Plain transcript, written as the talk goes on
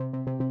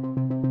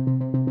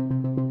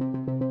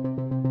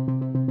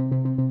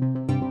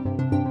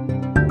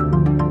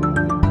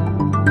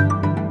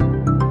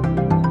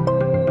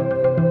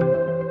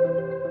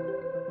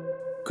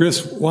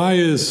Chris, why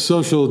is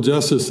social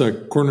justice a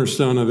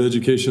cornerstone of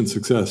education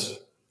success?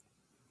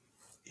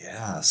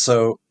 Yeah,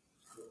 so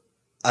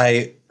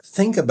I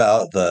think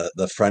about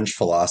the French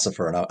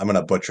philosopher, and I'm going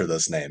to butcher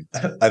this name.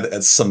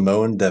 It's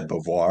Simone de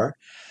Beauvoir.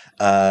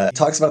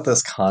 Talks about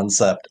this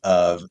concept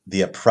of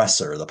the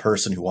oppressor, the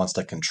person who wants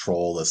to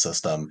control the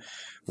system,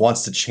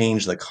 wants to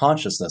change the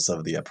consciousness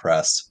of the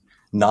oppressed,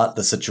 not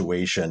the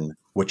situation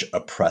which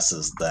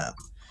oppresses them.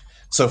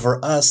 So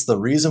for us, the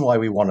reason why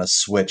we want to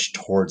switch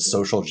towards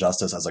social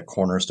justice as a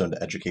cornerstone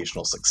to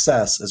educational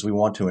success is we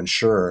want to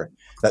ensure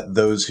that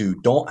those who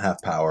don't have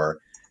power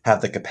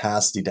have the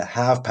capacity to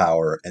have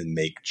power and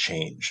make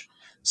change.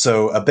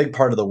 So a big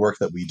part of the work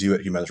that we do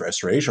at Human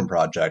Restoration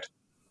Project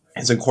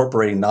is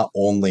incorporating not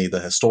only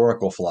the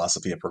historical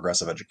philosophy of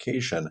progressive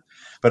education,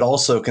 but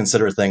also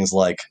consider things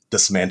like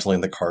dismantling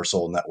the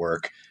carceral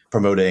network,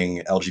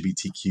 promoting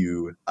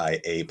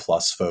LGBTQIA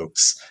plus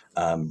folks,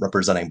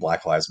 representing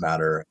Black Lives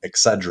Matter,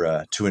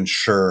 etc., to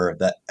ensure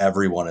that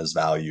everyone is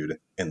valued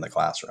in the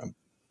classroom.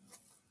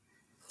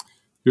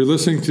 You're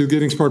listening to the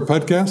Getting Smart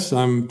podcast.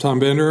 I'm Tom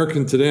Vander Ark,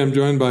 and today I'm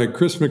joined by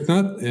Chris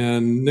McNutt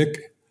and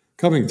Nick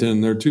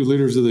Covington. They're two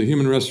leaders of the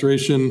Human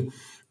Restoration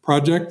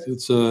Project.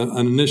 It's an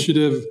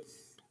initiative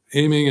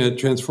aiming at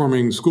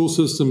transforming school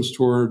systems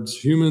towards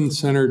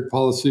human-centered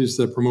policies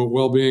that promote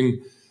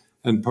well-being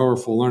and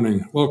powerful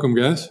learning. Welcome,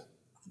 guys.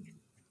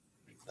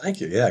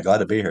 Thank you. Yeah, glad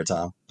to be here,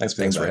 Tom. Thanks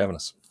for having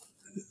us.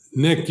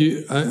 Nick,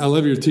 I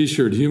love your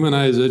T-shirt,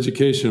 Humanize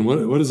Education.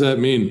 What does that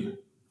mean?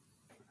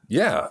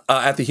 Yeah.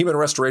 At the Human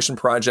Restoration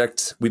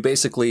Project, we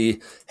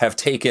basically have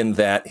taken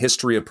that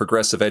history of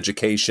progressive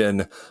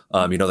education,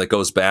 that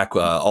goes back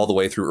all the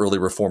way through early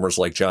reformers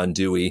like John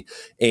Dewey,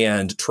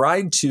 and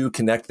tried to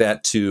connect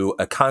that to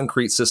a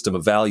concrete system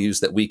of values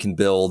that we can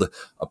build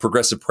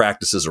progressive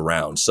practices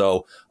around.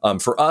 So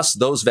for us,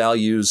 those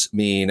values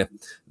mean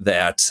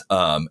that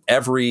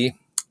every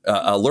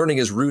learning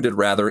is rooted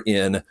rather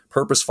in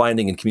purpose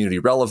finding and community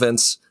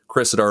relevance.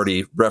 Chris had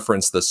already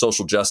referenced the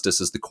social justice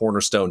as the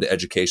cornerstone to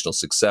educational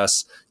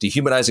success.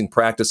 Dehumanizing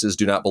practices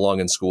do not belong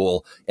in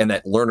school, and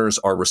that learners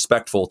are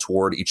respectful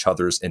toward each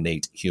other's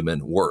innate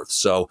human worth.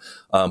 So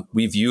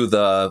we view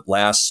the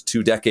last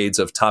 2 decades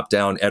of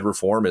top-down ed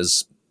reform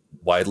as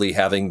widely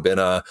having been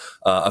a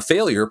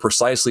failure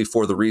precisely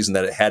for the reason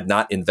that it had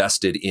not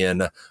invested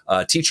in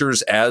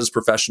teachers as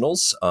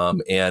professionals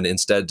and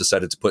instead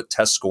decided to put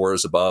test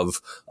scores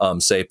above,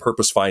 say,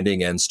 purpose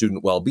finding and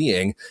student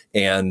well-being.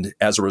 And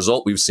as a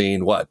result, we've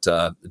seen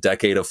a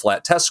decade of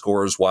flat test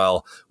scores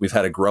while we've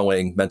had a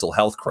growing mental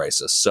health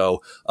crisis.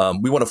 So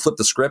we want to flip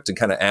the script and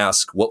kind of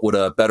ask, what would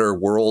a better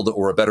world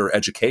or a better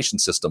education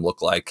system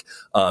look like,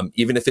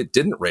 even if it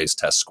didn't raise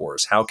test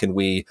scores? How can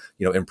we,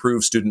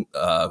 improve student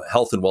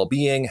health and well-being?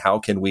 How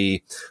can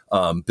we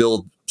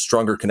build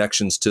stronger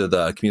connections to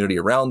the community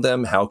around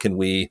them? How can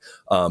we,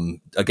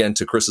 again,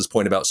 to Chris's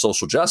point about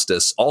social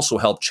justice, also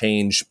help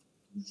change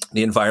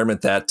the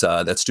environment that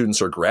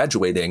students are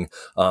graduating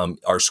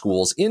our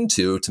schools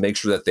into to make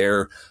sure that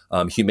they're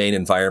humane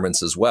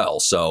environments as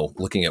well. So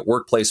looking at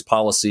workplace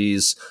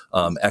policies,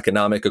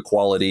 economic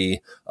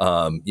equality,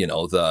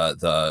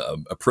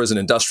 the prison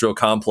industrial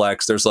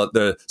complex.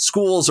 The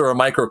schools are a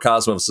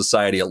microcosm of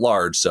society at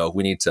large, so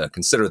we need to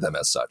consider them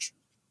as such.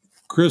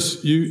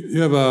 Chris,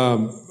 you have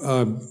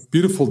a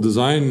beautiful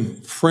design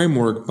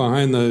framework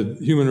behind the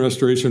Human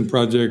Restoration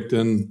Project,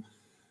 and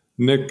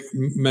Nick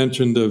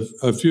mentioned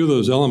a few of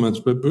those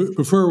elements. But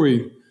before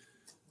we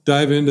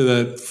dive into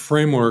that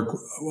framework,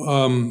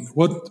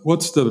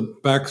 what's the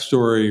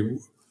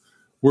backstory?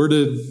 Where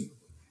did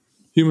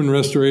Human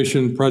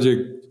Restoration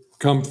Project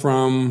come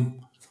from?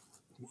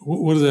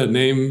 What does that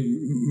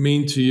name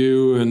mean to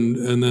you?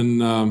 And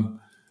then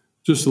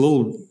just a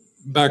little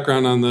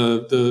background on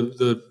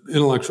the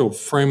intellectual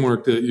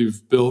framework that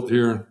you've built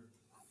here.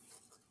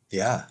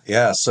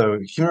 Yeah. So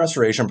Human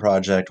Restoration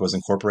Project was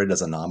incorporated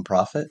as a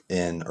nonprofit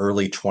in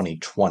early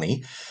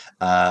 2020.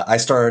 I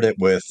started it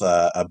with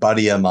a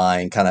buddy of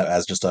mine kind of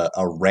as just a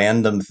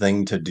random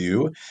thing to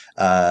do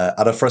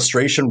out of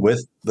frustration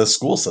with the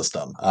school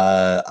system.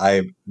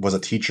 I was a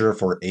teacher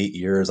for 8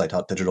 years. I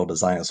taught digital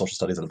design and social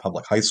studies at a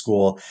public high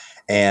school.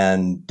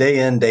 And day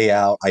in, day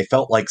out, I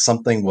felt like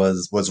something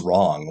was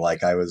wrong.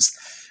 Like I was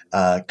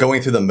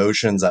going through the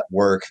motions at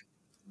work,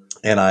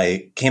 and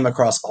I came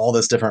across all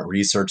this different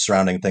research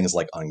surrounding things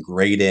like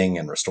ungrading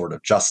and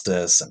restorative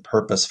justice and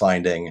purpose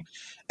finding.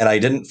 And I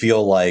didn't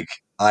feel like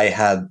I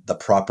had the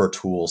proper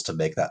tools to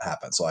make that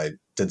happen. So I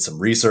did some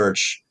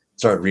research,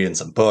 started reading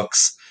some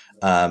books,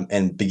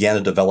 and began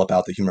to develop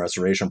out the Human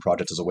Restoration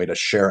Project as a way to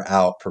share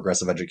out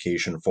progressive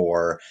education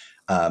for,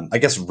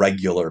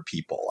 regular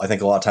people. I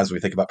think a lot of times when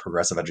we think about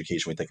progressive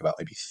education, we think about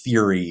maybe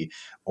theory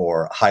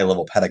or high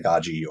level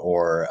pedagogy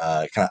or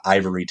kind of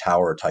ivory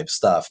tower type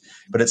stuff.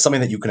 But it's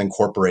something that you can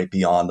incorporate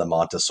beyond the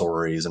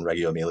Montessori's and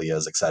Reggio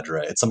Emilia's, et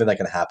cetera. It's something that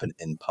can happen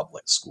in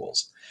public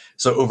schools.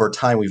 So over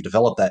time, we've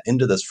developed that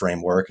into this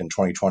framework. In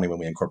 2020, when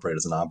we incorporated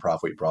as a nonprofit,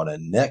 we brought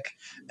in Nick.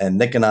 And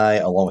Nick and I,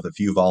 along with a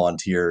few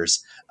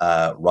volunteers,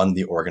 run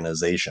the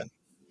organization.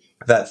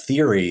 That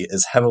theory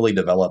is heavily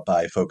developed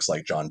by folks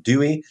like John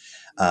Dewey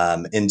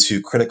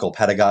into critical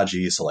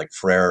pedagogy, so like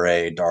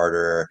Freire,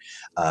 Darder,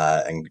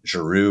 and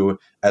Giroux,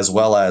 as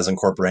well as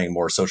incorporating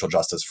more social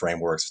justice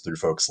frameworks through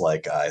folks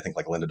like I think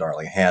like Linda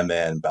Darling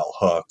Hammond, Bell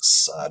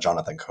Hooks,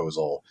 Jonathan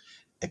Kozol,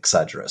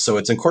 etc. So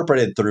it's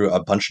incorporated through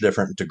a bunch of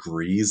different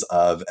degrees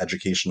of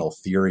educational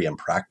theory and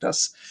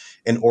practice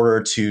in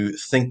order to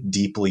think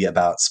deeply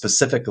about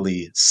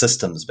specifically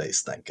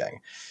systems-based thinking.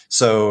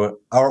 So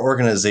our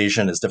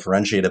organization is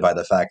differentiated by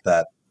the fact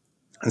that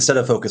instead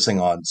of focusing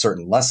on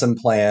certain lesson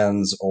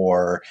plans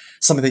or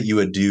something that you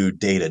would do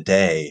day to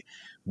day,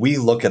 we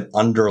look at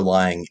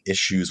underlying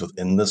issues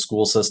within the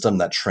school system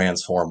that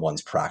transform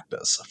one's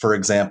practice. For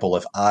example,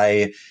 if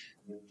I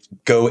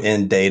go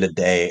in day to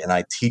day and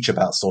I teach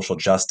about social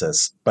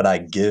justice, but I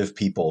give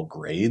people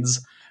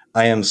grades,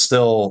 I am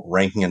still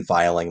ranking and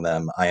filing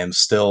them. I am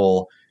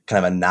still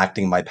kind of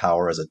enacting my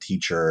power as a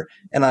teacher,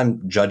 and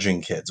I'm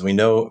judging kids. We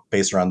know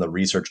based around the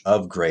research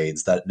of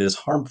grades that it is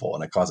harmful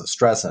and it causes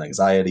stress and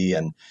anxiety.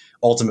 And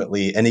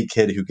ultimately, any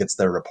kid who gets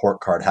their report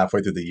card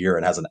halfway through the year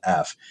and has an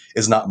F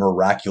is not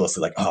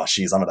miraculously like, oh,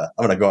 geez, I'm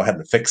gonna go ahead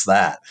and fix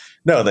that.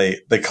 No, they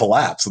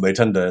collapse and they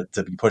tend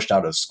to be pushed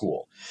out of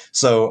school.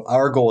 So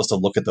our goal is to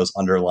look at those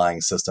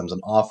underlying systems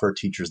and offer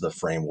teachers the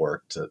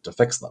framework to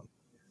fix them.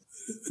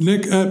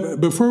 Nick,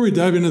 before we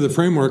dive into the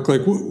framework,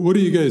 like what do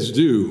you guys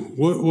do?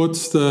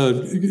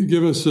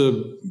 Give us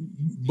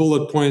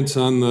bullet points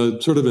on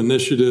the sort of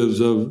initiatives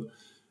of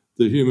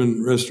the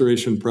Human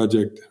Restoration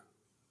Project.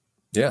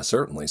 Yeah,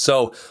 certainly.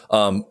 So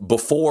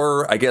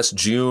before, I guess,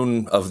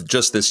 June of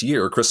just this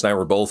year, Chris and I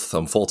were both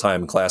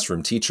full-time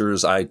classroom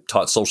teachers. I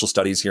taught social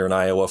studies here in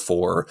Iowa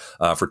for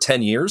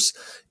 10 years.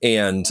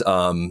 And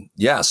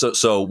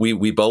so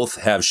we both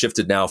have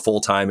shifted now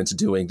full-time into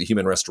doing the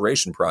Human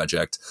Restoration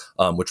Project,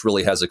 which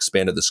really has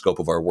expanded the scope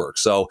of our work.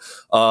 So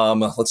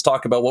let's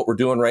talk about what we're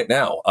doing right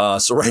now.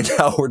 So right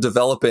now we're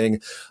developing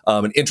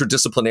an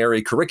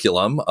interdisciplinary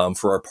curriculum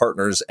for our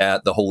partners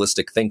at the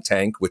Holistic Think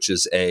Tank, which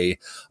is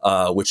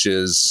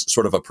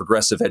sort of a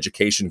progressive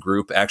education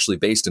group actually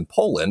based in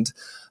Poland.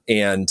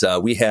 And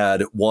we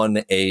had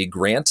won a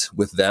grant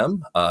with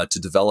them to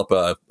develop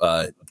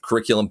a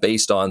curriculum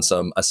based on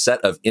a set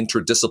of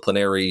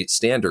interdisciplinary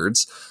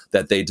standards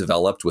that they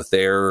developed with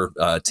their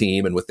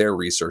team and with their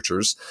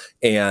researchers.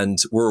 And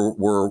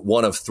we're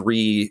one of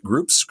 3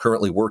 groups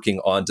currently working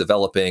on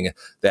developing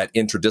that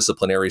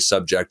interdisciplinary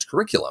subject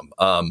curriculum.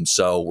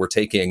 So we're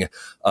taking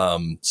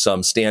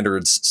some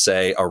standards,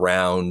 say,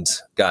 around,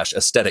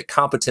 aesthetic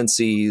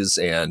competencies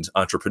and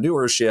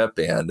entrepreneurship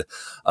and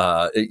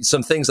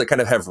some things that kind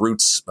of have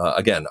roots,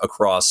 again,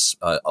 across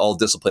all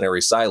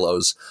disciplinary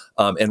silos,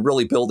 and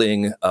really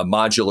building a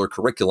modular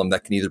curriculum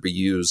that can either be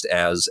used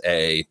as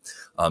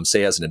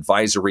as an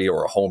advisory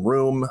or a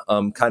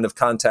homeroom kind of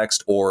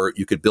context, or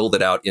you could build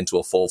it out into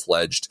a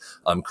full-fledged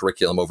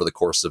curriculum over the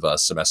course of a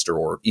semester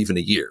or even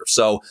a year.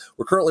 So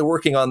we're currently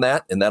working on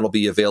that, and that'll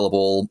be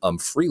available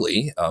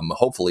freely,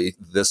 hopefully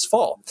this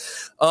fall.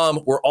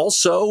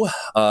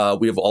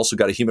 We have also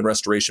got a Human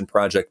Restoration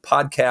Project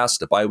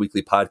podcast, a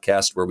biweekly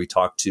podcast where we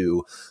talk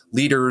to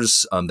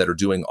leaders that are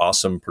doing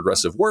awesome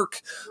progressive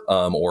work,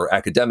 or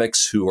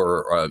academics who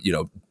are,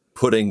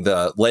 laying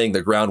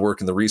the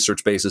groundwork and the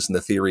research basis and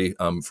the theory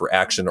for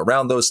action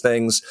around those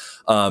things,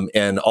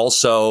 and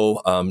also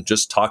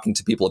just talking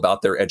to people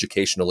about their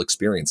educational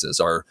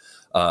experiences.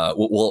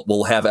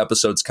 We'll have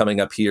episodes coming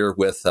up here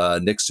with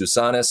Nick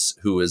Sousanis,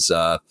 who is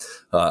a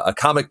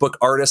comic book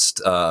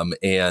artist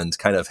and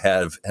kind of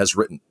has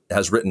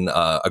written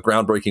a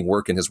groundbreaking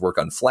work in his work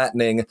on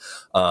flattening.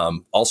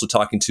 Also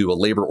talking to a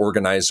labor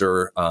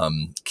organizer,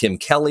 Kim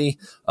Kelly,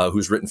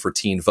 who's written for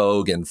Teen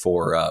Vogue and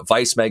for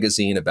Vice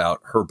magazine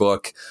about her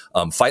book,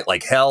 Fight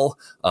Like Hell,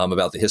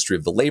 about the history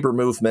of the labor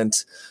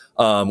movement.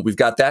 We've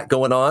got that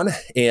going on,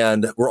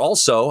 and we're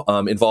also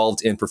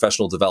involved in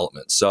professional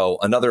development. So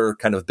another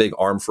kind of big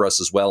arm for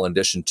us as well, in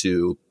addition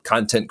to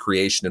content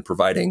creation and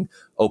providing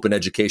open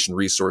education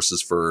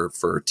resources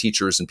for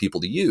teachers and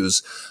people to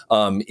use,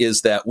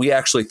 is that we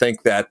actually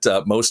think that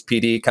most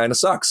PD kind of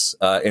sucks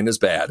and is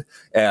bad.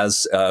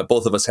 As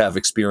both of us have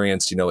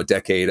experienced, a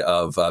decade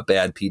of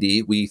bad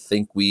PD, we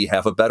think we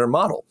have a better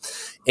model.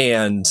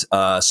 And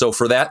so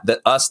for that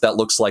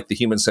looks like the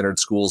Human-Centered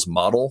Schools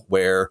model,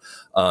 where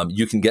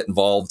you can get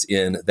involved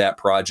in that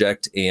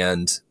project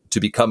and to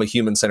become a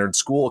human-centered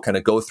school, kind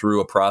of go through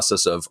a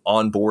process of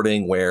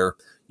onboarding where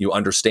you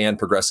understand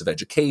progressive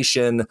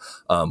education,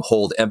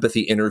 hold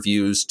empathy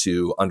interviews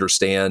to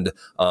understand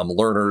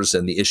learners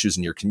and the issues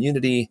in your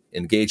community,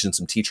 engage in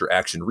some teacher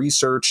action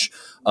research,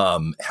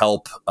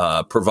 help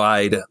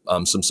provide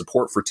some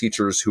support for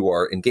teachers who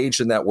are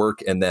engaged in that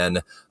work, and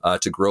then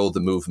to grow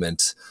the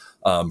movement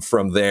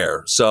from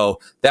there.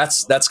 So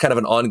that's kind of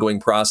an ongoing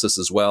process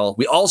as well.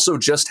 We also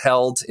just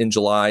held in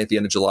July, at the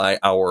end of July,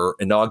 our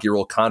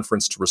inaugural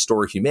conference to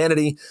restore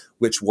humanity,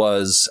 which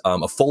was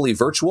a fully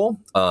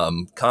virtual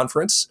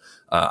conference.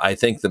 I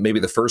think that maybe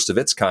the first of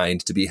its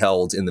kind to be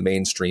held in the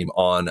mainstream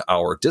on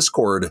our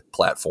Discord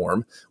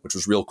platform, which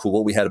was real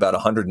cool. We had about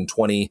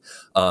 120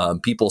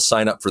 people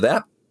sign up for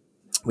that.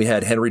 We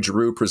had Henry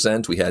Giroux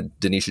present. We had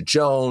Denisha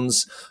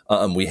Jones.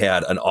 We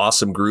had an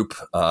awesome group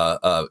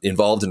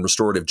involved in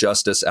restorative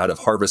justice out of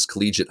Harvest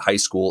Collegiate High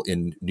School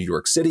in New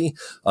York City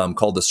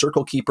called the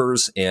Circle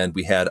Keepers. And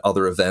we had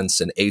other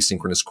events and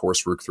asynchronous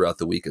coursework throughout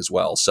the week as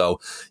well. So,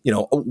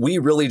 we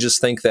really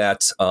just think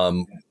that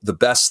the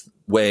best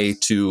way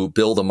to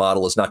build a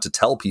model is not to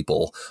tell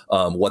people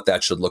what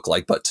that should look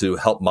like, but to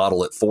help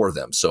model it for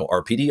them. So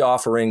our PD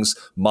offerings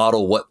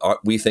model what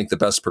we think the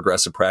best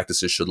progressive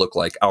practices should look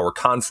like. Our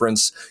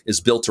conference is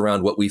built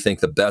around what we think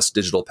the best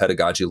digital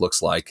pedagogy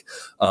looks like,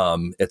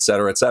 et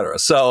cetera, et cetera.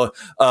 So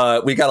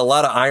we got a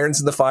lot of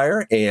irons in the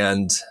fire,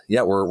 and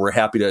we're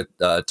happy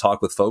to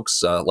talk with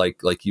folks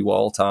like you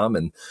all, Tom,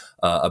 and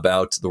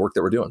about the work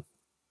that we're doing.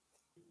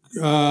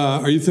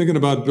 Are you thinking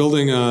about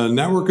building a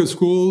network of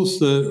schools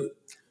that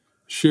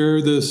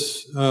share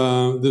this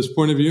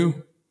point of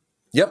view?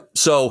 Yep.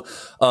 So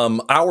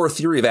our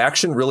theory of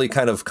action really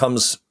kind of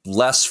comes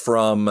less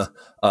from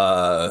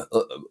a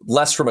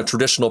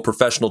traditional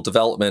professional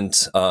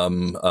development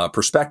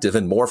perspective,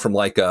 and more from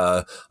like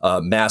a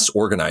mass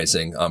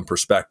organizing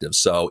perspective.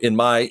 So in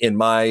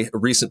my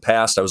recent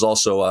past, I was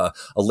also a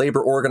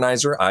labor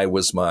organizer. I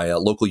was my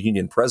local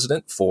union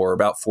president for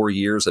about 4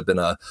 years. I've been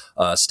a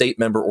state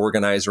member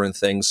organizer and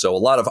things. So a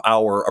lot of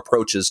our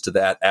approaches to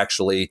that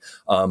actually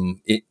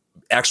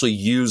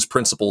use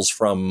principles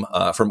from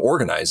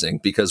organizing,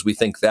 because we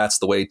think that's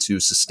the way to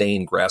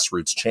sustain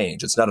grassroots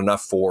change. It's not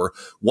enough for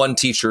one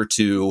teacher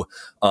to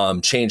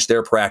change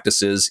their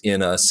practices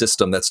in a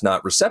system that's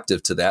not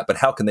receptive to that, but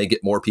how can they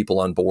get more people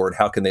on board?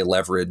 How can they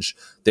leverage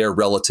their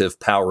relative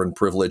power and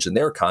privilege in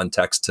their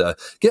context to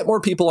get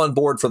more people on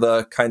board for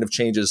the kind of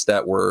changes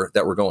that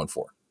we're going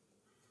for?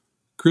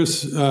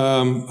 Chris,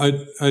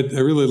 I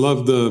really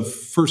love the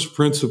first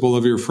principle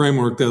of your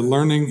framework, that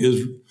learning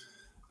is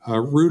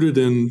rooted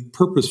in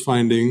purpose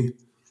finding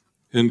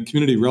and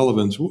community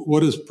relevance.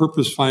 What is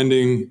purpose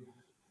finding,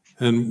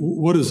 and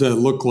what does that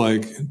look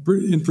like?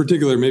 In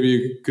particular, maybe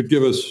you could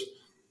give us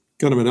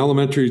kind of an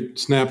elementary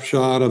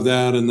snapshot of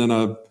that, and then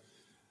a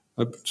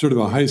sort of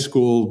a high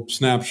school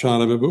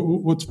snapshot of it. But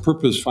what's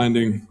purpose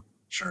finding?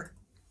 Sure.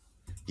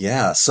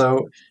 Yeah.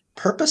 So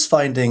purpose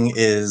finding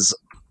is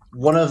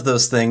one of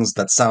those things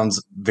that sounds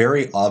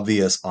very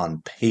obvious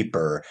on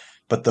paper,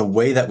 but the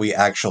way that we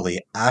actually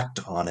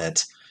act on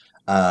it,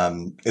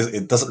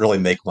 it doesn't really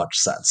make much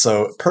sense.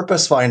 So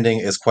purpose finding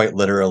is quite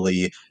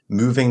literally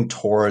moving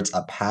towards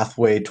a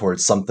pathway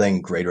towards something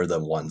greater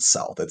than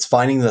oneself. It's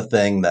finding the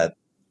thing that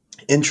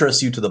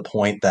interests you to the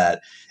point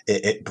that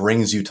it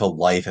brings you to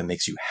life and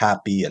makes you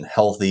happy and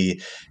healthy,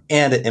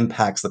 and it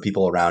impacts the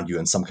people around you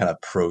in some kind of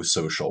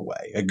pro-social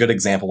way. A good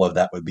example of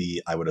that would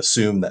be, I would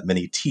assume that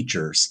many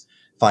teachers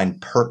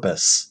find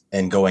purpose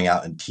in going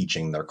out and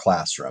teaching their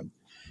classroom.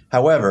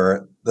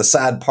 However, the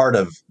sad part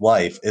of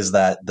life is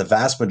that the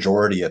vast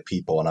majority of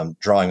people, and I'm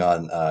drawing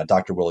on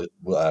Dr.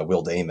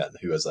 Will Damon,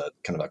 who is a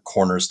kind of a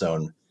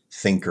cornerstone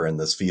thinker in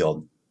this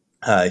field.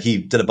 He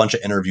did a bunch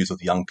of interviews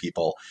with young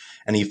people,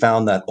 and he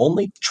found that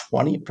only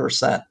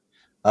 20%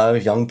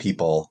 of young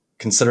people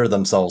consider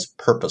themselves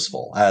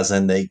purposeful, as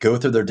in they go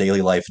through their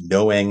daily life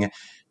knowing,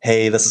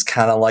 hey, this is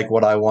kind of like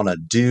what I want to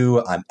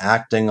do. I'm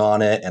acting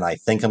on it, and I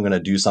think I'm going to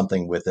do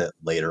something with it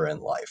later in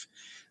life.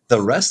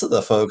 The rest of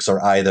the folks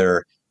are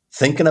either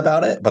thinking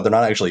about it, but they're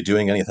not actually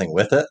doing anything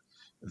with it.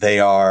 They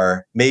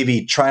are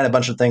maybe trying a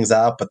bunch of things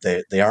out, but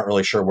they aren't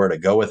really sure where to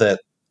go with it.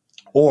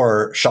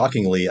 Or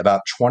shockingly,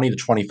 about 20 to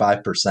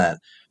 25%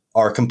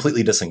 are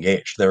completely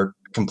disengaged. They're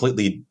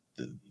completely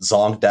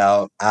zonked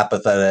out,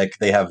 apathetic.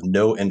 They have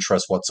no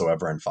interest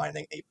whatsoever in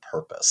finding a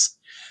purpose.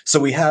 So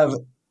we have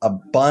a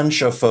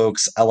bunch of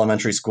folks,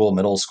 elementary school,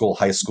 middle school,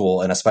 high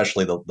school, and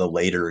especially the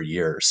later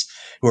years,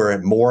 who are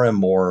more and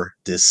more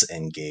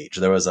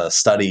disengaged. There was a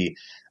study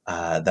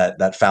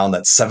that found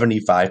that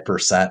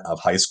 75% of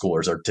high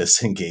schoolers are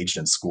disengaged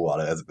in school.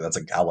 That's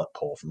a Gallup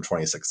poll from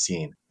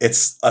 2016.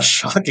 It's a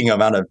shocking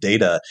amount of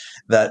data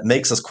that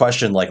makes us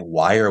question, like,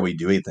 why are we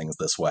doing things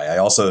this way? I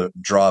also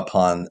draw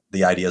upon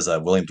the ideas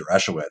of William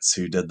Dereshowitz,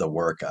 who did the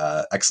work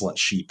Excellent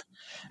Sheep,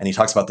 and he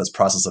talks about this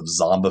process of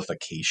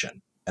zombification.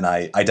 And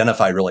I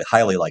identify really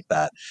highly like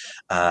that.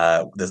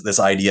 This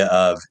idea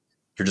of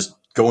you're just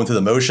going through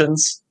the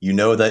motions. You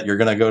know that you're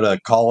going to go to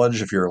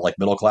college if you're like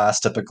middle class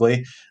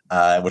typically,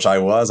 which I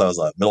was. I was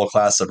a middle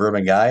class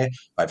suburban guy.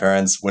 My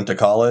parents went to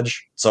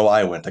college, so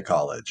I went to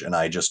college. And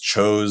I just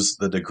chose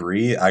the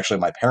degree. Actually,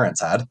 my parents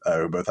had,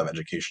 who both have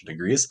education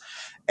degrees.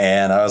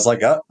 And I was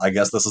like, oh, I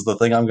guess this is the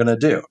thing I'm going to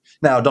do.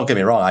 Now, don't get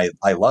me wrong.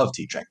 I love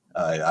teaching.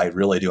 I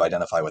really do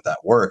identify with that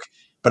work.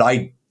 But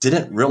I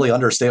didn't really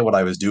understand what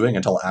I was doing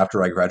until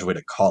after I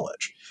graduated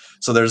college.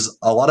 So there's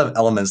a lot of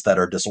elements that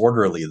are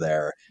disorderly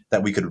there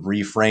that we could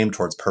reframe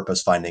towards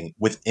purpose finding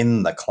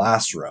within the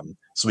classroom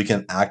so we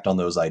can act on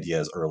those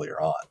ideas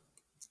earlier on.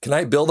 Can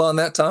I build on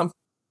that, Tom?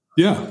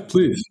 Yeah,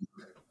 please.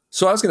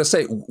 So I was going to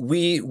say,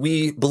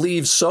 we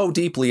believe so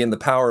deeply in the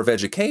power of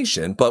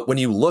education, but when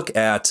you look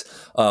at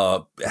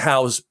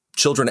how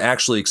children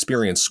actually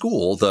experience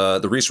school,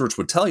 the research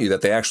would tell you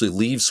that they actually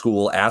leave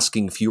school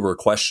asking fewer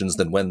questions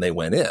than when they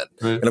went in.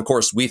 Right. And of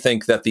course, we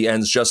think that the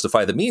ends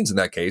justify the means in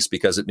that case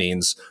because it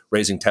means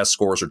raising test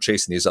scores or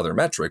chasing these other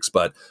metrics.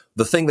 But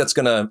the thing that's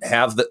going to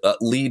have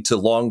lead to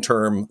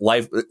long-term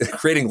life,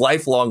 creating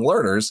lifelong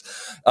learners,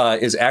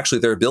 is actually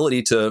their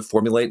ability to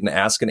formulate and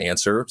ask and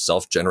answer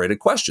self-generated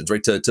questions,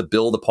 right? To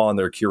build upon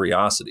their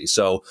curiosity.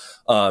 So,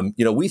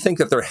 we think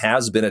that there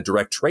has been a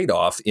direct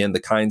trade-off in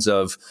the kinds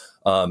of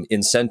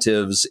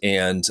incentives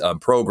and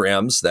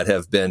programs that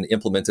have been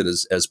implemented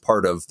as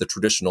part of the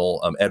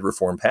traditional ed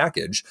reform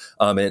package.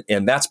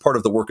 And that's part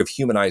of the work of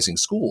humanizing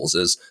schools,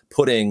 is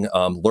putting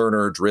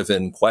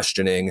learner-driven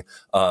questioning,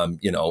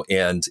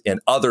 and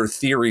other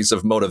theories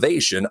of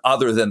motivation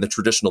other than the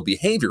traditional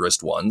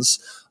behaviorist ones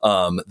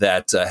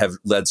that have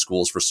led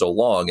schools for so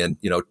long. And,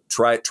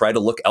 try to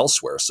look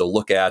elsewhere. So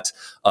look at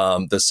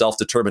the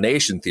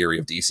self-determination theory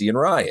of DC and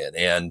Ryan,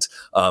 and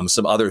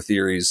some other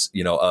theories,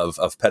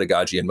 of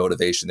pedagogy and motivation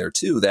there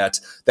too,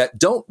 that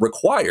don't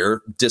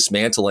require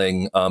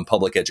dismantling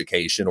public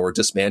education or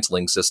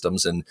dismantling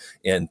systems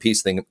and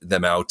piecing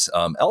them out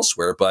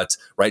elsewhere, but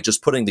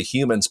just putting the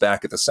humans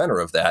back at the center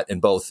of that,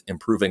 and both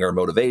improving our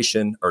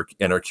motivation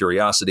and our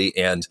curiosity.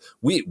 And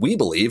we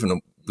believe,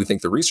 and we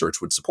think the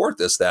research would support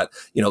this, that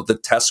the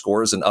test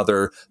scores and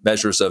other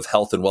measures of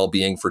health and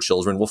well-being for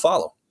children will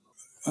follow.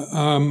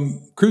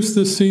 Chris,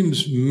 this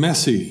seems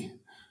messy.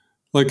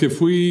 Like if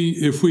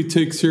we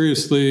take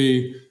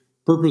seriously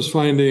purpose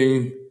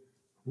finding,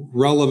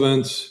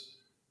 relevance,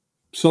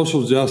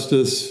 social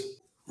justice,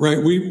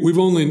 right?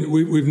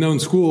 We've known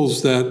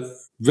schools that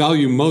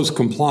value most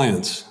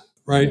compliance,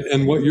 right?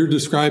 And what you're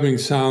describing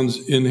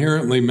sounds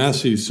inherently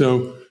messy.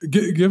 So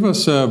give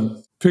us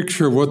a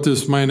picture of what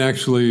this might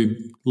actually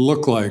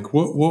look like.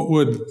 What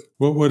would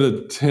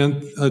a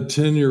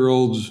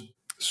 10-year-old's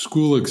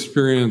school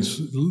experience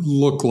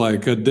look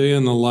like? A day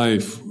in the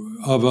life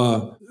of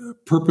a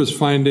purpose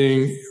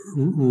finding,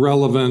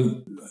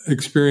 relevant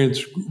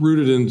experience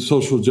rooted in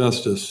social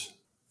justice.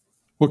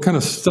 What kind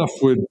of stuff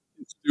would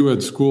you do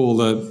at school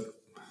that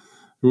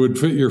would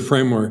fit your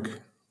framework?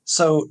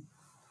 So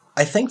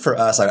I think for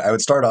us, I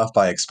would start off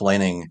by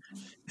explaining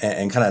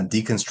and kind of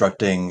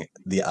deconstructing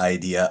the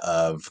idea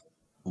of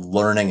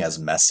learning as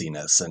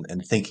messiness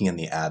and thinking in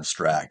the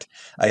abstract.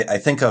 I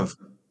think of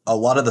a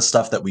lot of the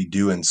stuff that we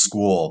do in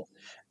school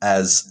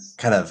as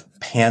kind of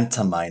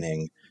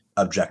pantomiming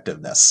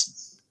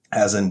objectiveness,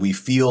 as in we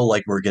feel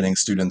like we're getting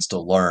students to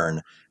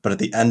learn, but at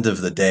the end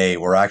of the day,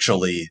 we're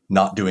actually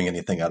not doing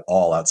anything at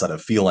all outside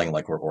of feeling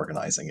like we're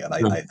organizing it.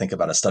 I think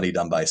about a study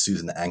done by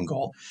Susan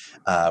Engel,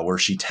 where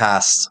she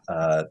tasked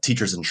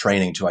teachers in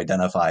training to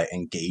identify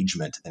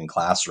engagement in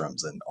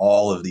classrooms, and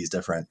all of these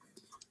different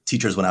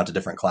teachers went out to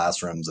different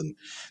classrooms and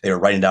they were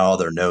writing down all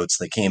their notes.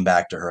 They came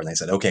back to her and they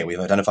said, okay, we've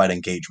identified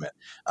engagement.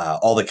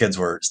 All the kids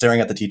were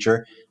staring at the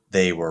teacher.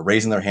 They were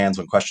raising their hands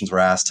when questions were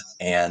asked,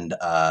 and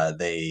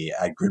they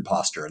had grid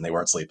posture and they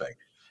weren't sleeping.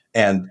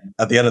 And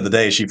at the end of the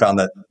day, she found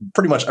that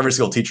pretty much every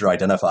single teacher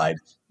identified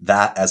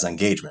that as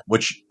engagement,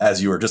 which,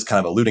 as you were just kind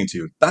of alluding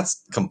to,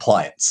 that's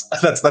compliance.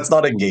 That's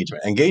not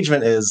engagement.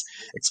 Engagement is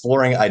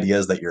exploring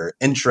ideas that you're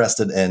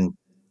interested in,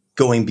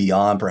 going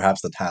beyond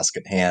perhaps the task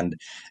at hand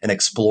and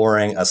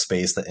exploring a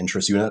space that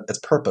interests you, and it's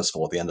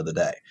purposeful at the end of the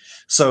day.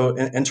 So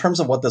in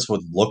terms of what this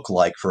would look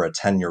like for a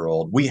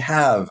 10-year-old, we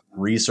have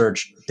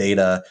research,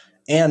 data,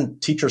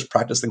 and teachers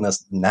practicing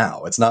this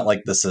now. It's not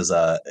like this is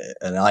an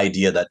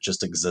idea that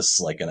just exists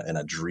like in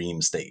a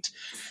dream state.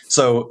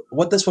 So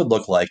what this would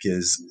look like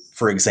is,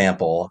 for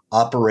example,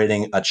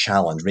 operating a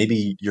challenge.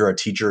 Maybe you're a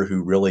teacher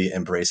who really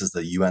embraces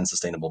the UN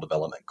Sustainable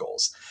Development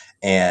Goals,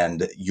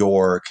 and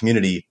your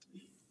community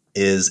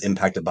is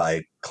impacted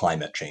by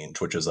climate change,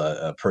 which is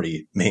a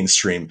pretty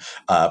mainstream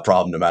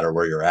problem no matter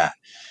where you're at.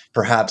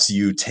 Perhaps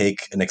you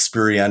take an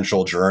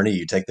experiential journey,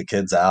 you take the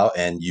kids out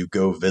and you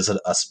go visit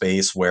a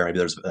space where maybe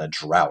there's a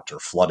drought or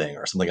flooding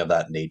or something of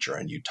that nature,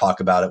 and you talk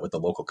about it with the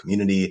local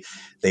community.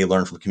 They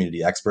learn from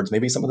community experts.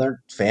 Maybe some of their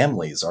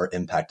families are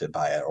impacted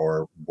by it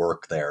or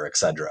work there,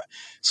 etc.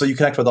 So you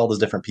connect with all those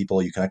different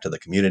people, you connect to the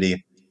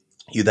community.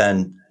 You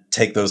then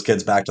take those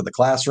kids back to the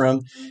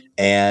classroom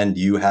and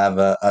you have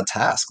a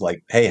task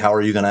like, hey, how are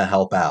you going to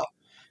help out?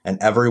 And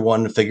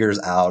everyone figures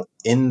out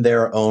in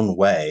their own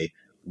way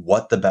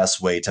what the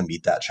best way to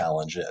meet that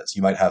challenge is.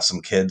 You might have some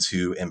kids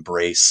who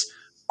embrace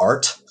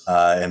art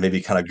and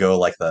maybe kind of go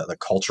like the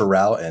culture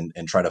route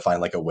and try to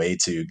find like a way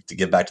to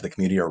give back to the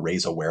community or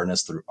raise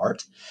awareness through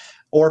art.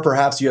 Or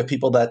perhaps you have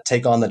people that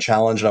take on the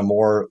challenge in a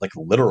more like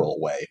literal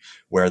way,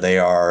 where they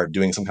are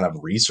doing some kind of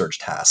research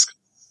task.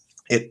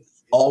 It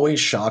always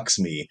shocks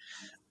me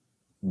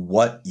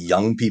what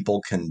young people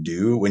can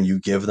do when you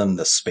give them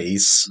the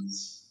space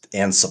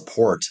and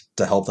support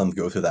to help them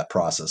go through that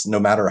process, no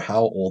matter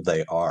how old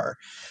they are.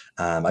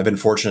 I've been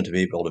fortunate to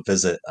be able to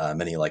visit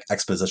many like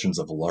expositions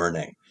of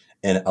learning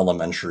in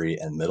elementary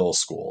and middle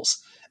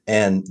schools.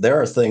 And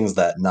there are things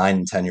that 9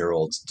 and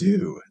 10-year-olds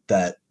do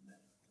that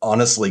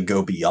honestly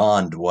go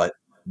beyond what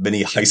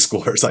many high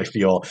schoolers, I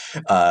feel,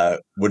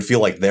 would feel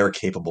like they're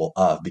capable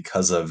of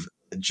because of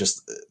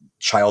just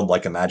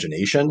childlike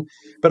imagination,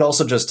 but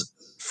also just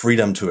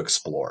freedom to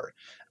explore.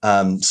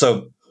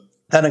 So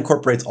that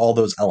incorporates all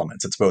those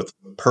elements. It's both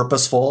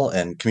purposeful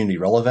and community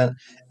relevant.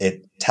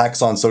 It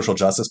tacks on social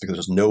justice because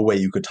there's no way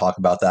you could talk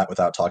about that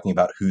without talking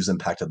about who's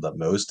impacted the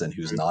most and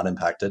who's not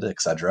impacted,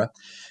 et cetera.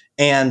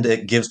 And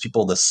it gives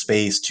people the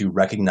space to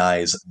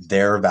recognize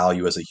their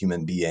value as a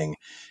human being.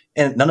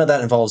 And none of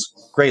that involves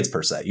grades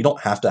per se. You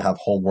don't have to have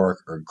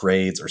homework or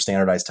grades or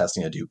standardized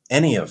testing to do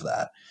any of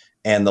that.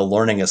 And the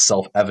learning is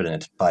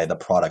self-evident by the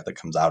product that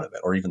comes out of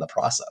it, or even the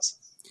process.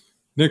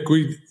 Nick,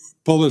 we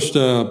published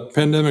a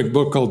pandemic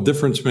book called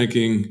Difference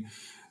Making,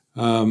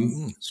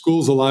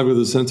 Schools Alive with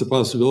a Sense of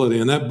Possibility.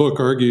 And that book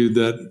argued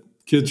that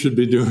kids should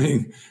be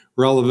doing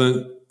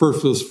relevant,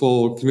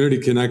 purposeful,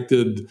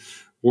 community-connected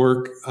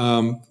work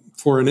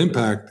for an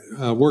impact,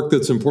 work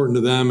that's important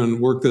to them and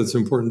work that's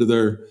important to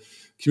their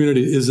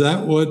community. Is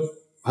that what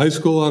high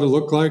school ought to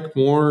look like?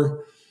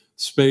 More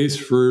space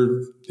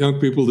for young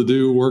people to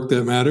do work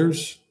that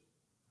matters?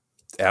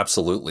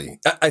 Absolutely.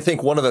 I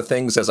think one of the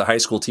things as a high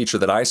school teacher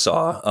that I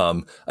saw,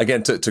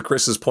 again, to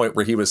Chris's point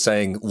where he was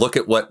saying, look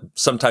at what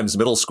sometimes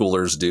middle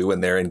schoolers do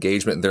and their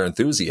engagement and their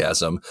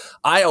enthusiasm.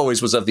 I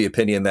always was of the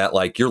opinion that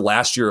like your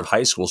last year of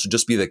high school should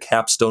just be the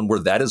capstone where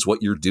that is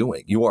what you're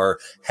doing. You are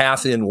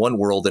half in one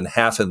world and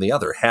half in the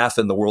other, half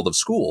in the world of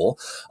school,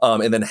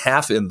 and then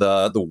half in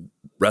the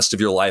rest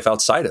of your life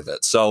outside of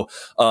it. So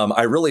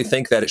I really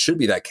think that it should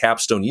be that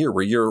capstone year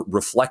where you're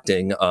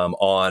reflecting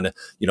on,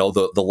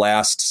 the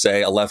last,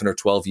 say, 11 or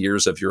 12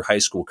 years of your high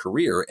school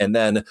career. And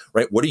then,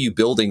 right, what are you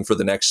building for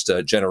the next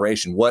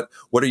generation?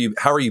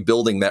 How are you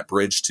building that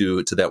bridge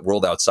to that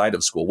world outside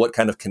of school? What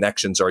kind of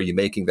connections are you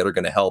making that are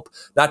going to help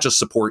not just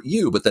support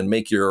you, but then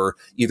make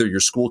either your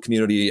school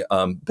community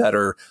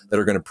better, that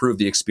are going to improve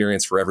the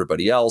experience for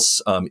everybody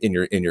else in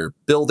your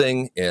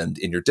building and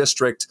in your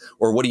district?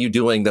 Or what are you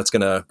doing that's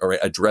going to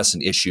address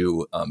an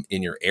issue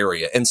in your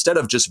area, instead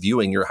of just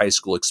viewing your high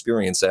school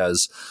experience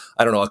as,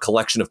 I don't know, a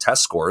collection of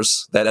test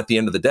scores that at the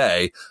end of the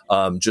day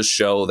just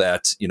show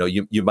that,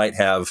 you might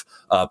have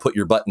put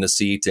your butt in a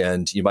seat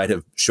and you might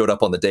have showed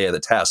up on the day of the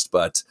test.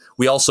 But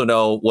we also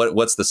know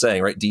what's the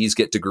saying, right? D's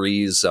get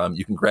degrees.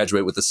 You can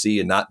graduate with a C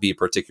and not be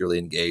particularly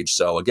engaged.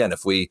 So again,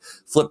 if we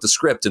flip the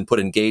script and put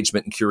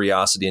engagement and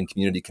curiosity and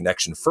community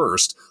connection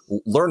first,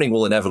 learning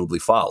will inevitably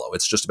follow.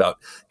 It's just about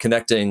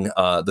connecting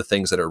the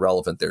things that are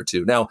relevant there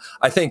too. Now,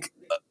 I think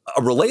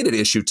a related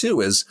issue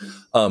too is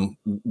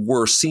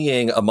we're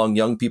seeing among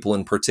young people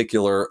in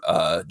particular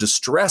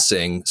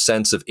distressing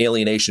sense of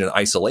alienation and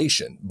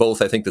isolation.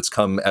 Both, I think, that's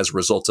come as a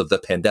result of the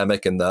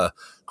pandemic and the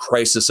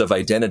crisis of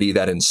identity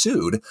that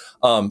ensued.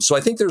 So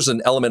I think there's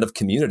an element of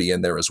community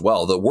in there as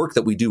well. The work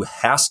that we do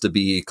has to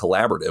be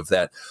collaborative.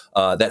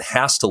 That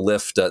has to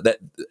lift,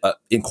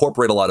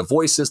 incorporate a lot of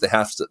voices. That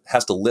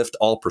has to lift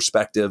all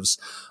perspectives.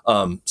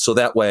 So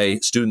that way,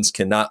 students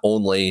can not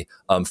only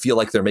feel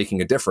like they're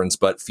making a difference,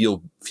 but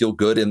feel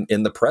good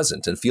in the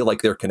present and feel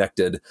like they're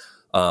connected.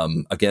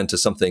 Again, to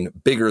something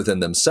bigger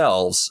than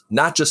themselves,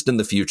 not just in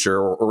the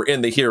future or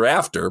in the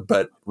hereafter,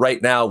 but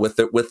right now with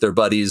their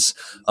buddies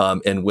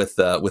and with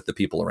the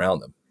people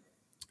around them.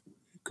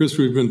 Chris,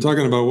 we've been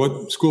talking about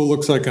what school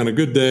looks like on a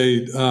good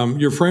day.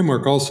 Your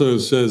framework also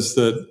says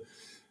that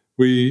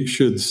we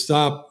should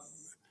stop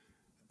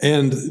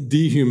and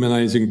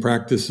dehumanizing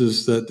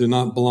practices that do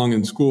not belong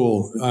in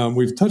school.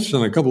 We've touched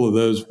on a couple of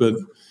those, but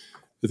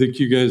I think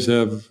you guys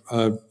have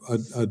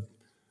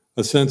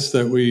a sense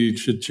that we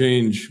should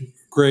change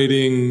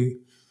grading,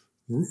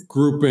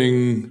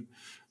 grouping,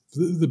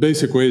 the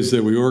basic ways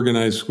that we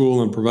organize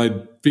school and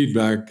provide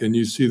feedback, and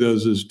you see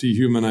those as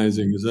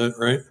dehumanizing. Is that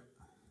right?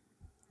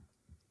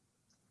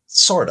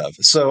 Sort of.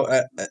 So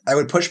I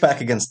would push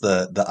back against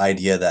the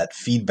idea that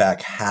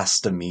feedback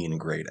has to mean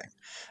grading.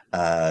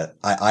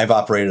 I've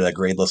operated a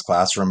gradeless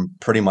classroom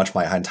pretty much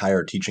my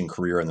entire teaching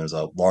career, and there's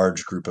a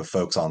large group of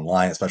folks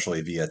online, especially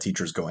via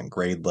Teachers Going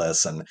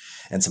Gradeless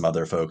and some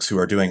other folks who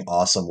are doing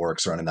awesome work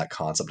surrounding that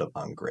concept of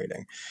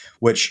ungrading,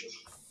 which,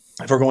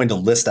 if we're going to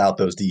list out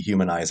those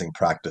dehumanizing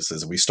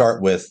practices, we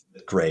start with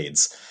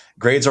grades.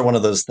 Grades are one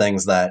of those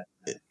things that,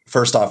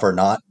 first off, are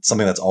not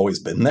something that's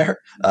always been there.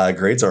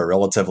 Grades are a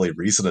relatively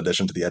recent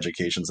addition to the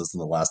education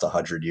system in the last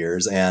 100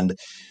 years. And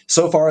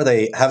so far,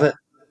 they haven't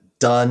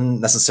done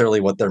necessarily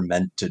what they're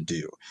meant to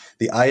do.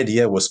 The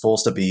idea was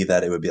supposed to be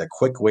that it would be a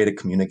quick way to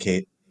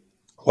communicate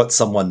what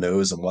someone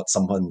knows and what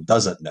someone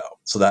doesn't know.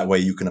 So that way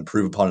you can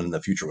improve upon it in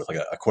the future with like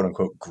a quote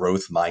unquote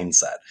growth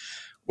mindset.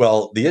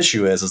 Well, the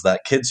issue is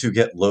that kids who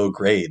get low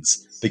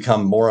grades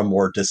become more and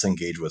more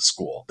disengaged with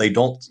school. They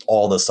don't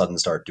all of a sudden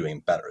start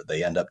doing better.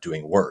 They end up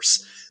doing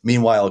worse.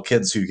 Meanwhile,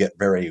 kids who get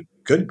very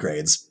good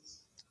grades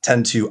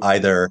tend to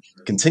either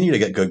continue to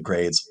get good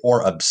grades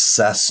or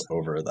obsess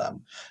over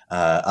them.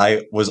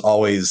 I was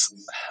always,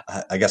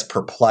 I guess,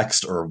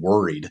 perplexed or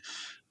worried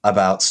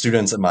about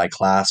students in my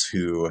class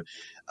who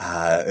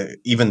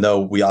even though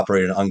we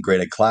operated an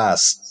ungraded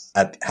class,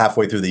 at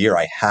halfway through the year,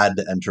 I had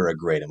to enter a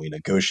grade, and we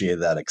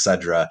negotiated that,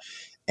 etc.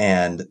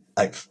 And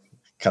I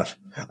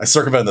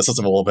circumvented the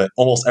system a little bit.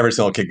 Almost every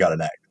single kid got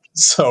an A.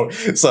 So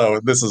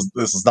this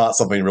is not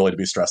something really to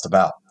be stressed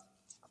about.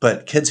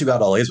 But kids who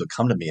got all A's would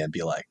come to me and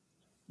be like,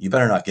 "You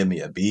better not give me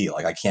a B.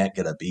 Like, I can't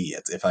get a B.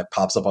 If it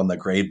pops up on the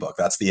grade book,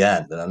 that's the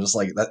end." And I'm just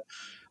like,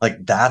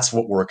 that's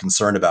what we're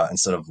concerned about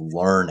instead of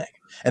learning.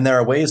 And there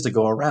are ways to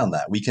go around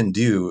that. We can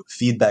do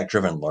feedback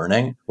driven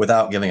learning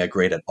without giving a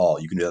grade at all.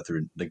 You can do that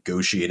through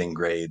negotiating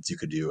grades. You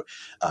could do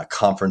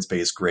conference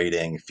based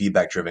grading,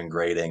 feedback driven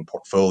grading,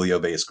 portfolio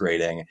based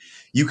grading.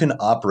 You can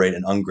operate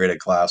an ungraded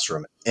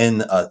classroom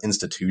in an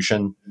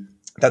institution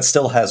that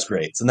still has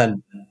grades. And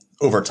then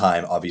over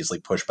time, obviously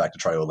push back to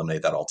try to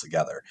eliminate that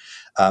altogether.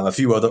 A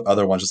few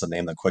other ones, just to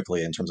name them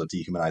quickly in terms of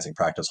dehumanizing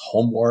practice.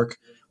 Homework,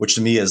 which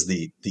to me is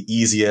the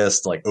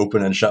easiest, like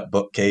open and shut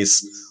book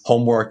case.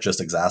 Homework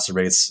just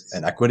exacerbates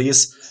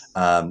inequities.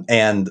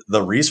 And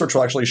the research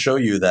will actually show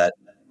you that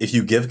if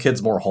you give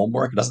kids more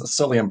homework, it doesn't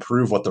necessarily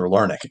improve what they're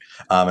learning.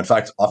 In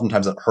fact,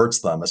 oftentimes it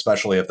hurts them,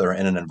 especially if they're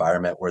in an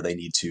environment where they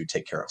need to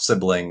take care of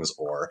siblings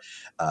or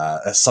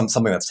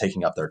something that's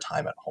taking up their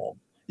time at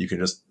home. You can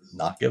just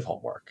not give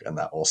homework, and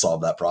that will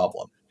solve that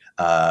problem.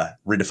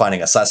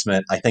 Redefining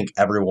assessment. I think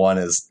everyone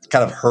has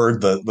kind of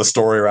heard the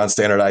story around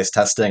standardized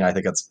testing. I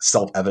think it's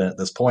self-evident at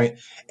this point.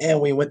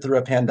 And we went through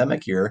a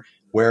pandemic year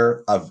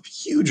where a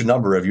huge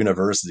number of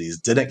universities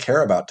didn't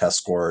care about test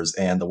scores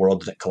and the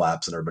world didn't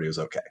collapse and everybody was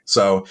okay.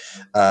 So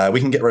we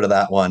can get rid of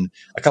that one.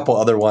 A couple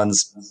other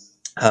ones.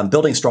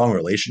 Building strong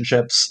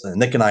relationships.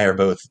 Nick and I are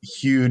both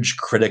huge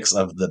critics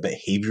of the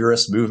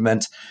behaviorist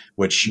movement,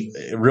 which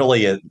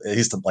really, at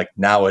least like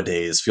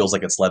nowadays, feels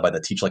like it's led by the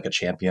Teach Like a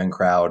Champion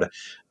crowd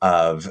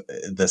of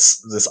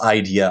this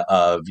idea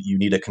of you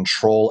need to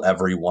control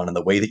everyone, and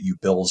the way that you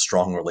build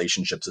strong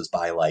relationships is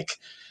by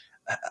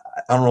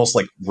almost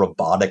like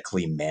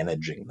robotically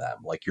managing them.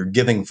 Like you're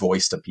giving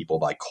voice to people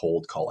by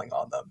cold calling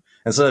on them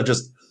instead of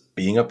just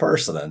being a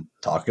person and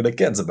talking to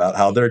kids about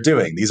how they're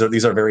doing. These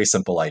are very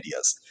simple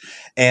ideas.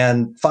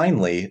 And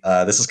finally,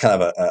 this is kind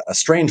of a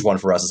strange one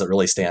for us as it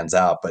really stands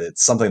out, but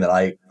it's something that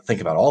I think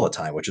about all the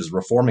time, which is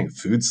reforming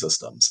food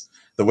systems.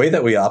 The way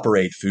that we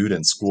operate food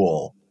in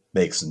school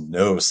makes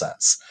no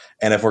sense.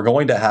 And if we're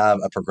going to have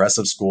a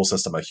progressive school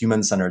system, a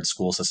human-centered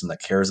school system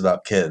that cares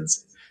about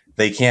kids,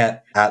 they can't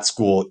at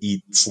school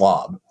eat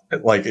slob.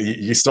 Like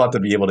you still have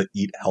to be able to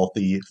eat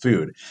healthy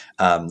food.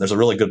 There's a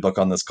really good book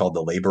on this called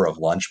The Labor of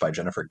Lunch by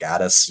Jennifer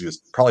Gaddis, who's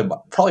probably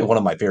one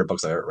of my favorite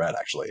books I've ever read,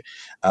 actually,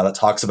 that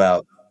talks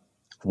about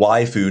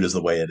why food is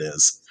the way it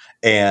is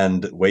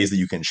and ways that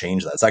you can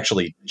change that. It's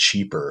actually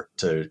cheaper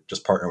to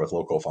just partner with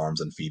local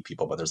farms and feed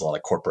people, but there's a lot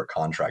of corporate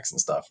contracts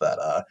and stuff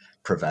that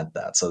prevent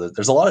that. So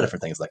there's a lot of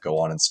different things that go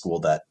on in school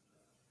that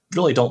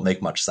really don't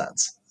make much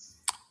sense.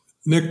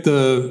 Nick,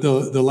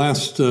 the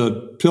last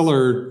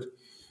pillar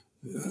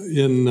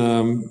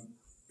in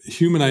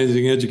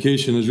humanizing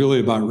education is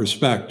really about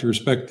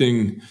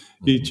respecting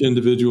each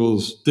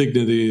individual's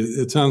dignity.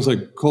 It sounds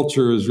like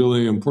culture is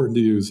really important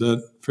to you. Is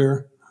that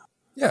fair?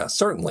 Yeah,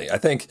 certainly. I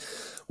think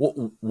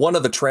one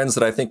of the trends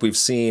that I think we've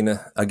seen,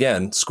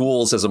 again,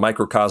 schools as a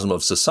microcosm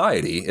of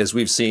society, is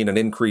we've seen an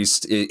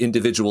increased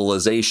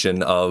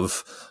individualization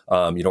of,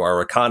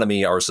 our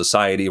economy, our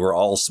society. We're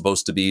all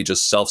supposed to be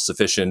just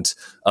self-sufficient,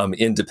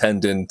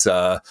 independent,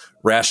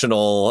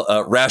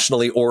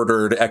 rationally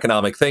ordered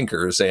economic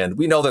thinkers. And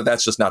we know that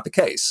that's just not the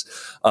case.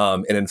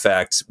 And in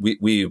fact,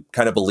 we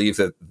kind of believe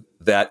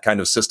that kind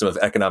of system of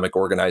economic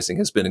organizing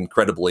has been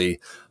incredibly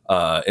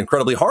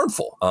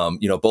harmful,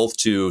 both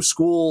to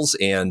schools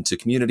and to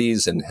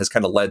communities, and has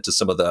kind of led to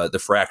some of the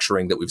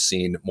fracturing that we've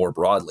seen more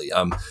broadly.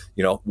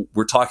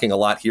 We're talking a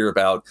lot here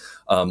about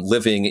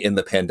living in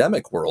the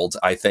pandemic world.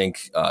 I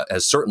think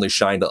has certainly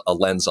shined a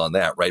lens on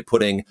that, right?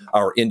 Putting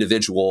our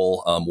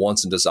individual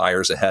wants and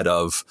desires ahead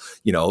of,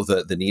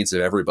 the needs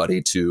of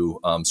everybody to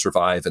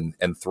survive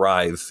and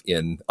thrive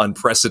in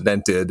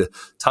unprecedented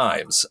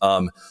times.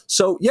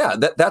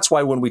 That's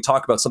why when we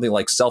talk about something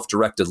like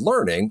self-directed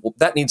learning, well,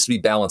 that needs to be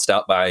balanced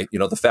out by,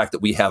 the fact that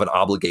we have an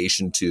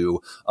obligation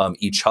to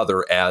each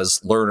other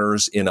as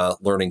learners in a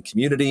learning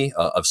community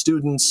of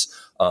students,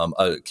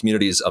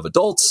 communities of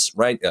adults,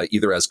 right?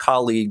 Either as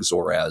colleagues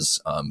or as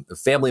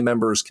family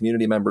members,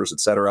 community members, et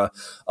cetera.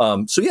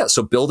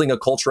 So building a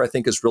culture, I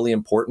think, is really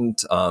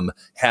important.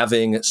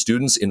 Having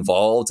students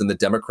involved in the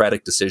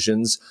democratic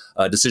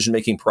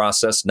decision-making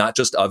process, not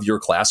just of your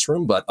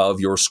classroom, but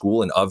of your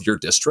school and of your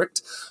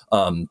district,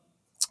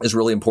 is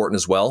really important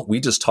as well. We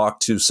just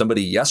talked to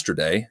somebody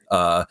yesterday,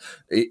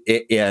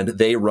 and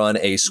they run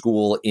a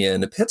school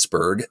in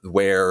Pittsburgh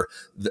where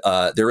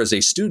there is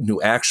a student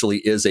who actually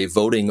is a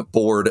voting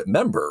board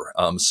member.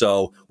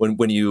 So when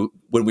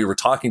we were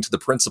talking to the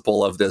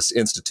principal of this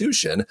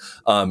institution,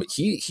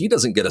 he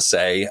doesn't get a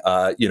say,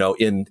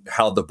 in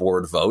how the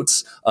board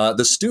votes.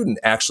 The student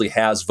actually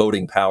has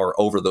voting power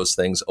over those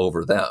things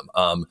over them.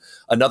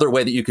 Another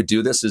way that you could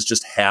do this is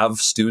just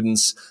have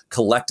students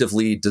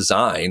collectively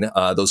design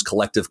those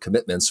collective collective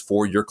commitments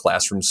for your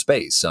classroom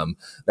space.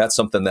 That's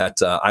something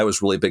that I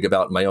was really big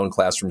about in my own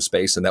classroom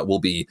space, and that we'll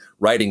be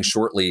writing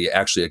shortly,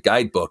 actually a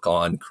guidebook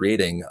on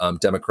creating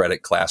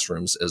democratic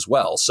classrooms as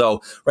well.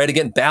 So, right,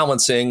 again,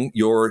 balancing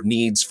your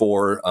needs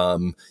for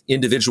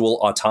individual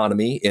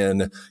autonomy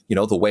in,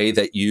 the way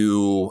that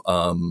you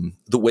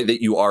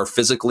are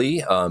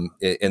physically,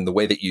 in the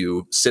way that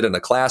you sit in a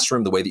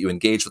classroom, the way that you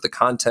engage with the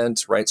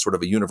content, right? Sort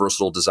of a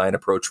universal design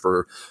approach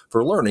for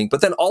learning,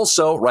 but then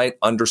also, right,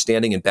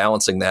 understanding and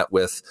balancing that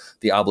with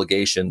the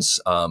obligations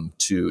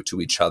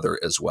to each other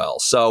as well.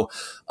 So,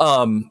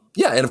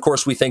 yeah, and of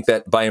course, we think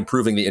that by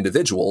improving the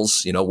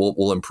individuals,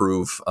 we'll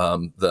improve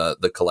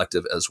the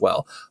collective as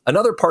well.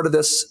 Another part of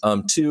this,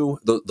 too,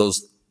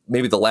 those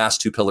maybe the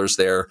last two pillars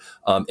there,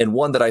 and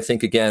one that I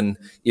think, again,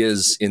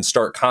 is in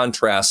stark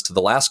contrast to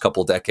the last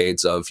couple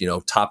decades of,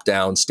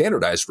 top-down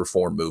standardized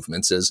reform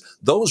movements, is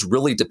those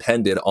really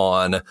depended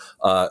on,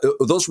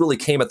 those really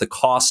came at the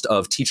cost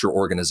of teacher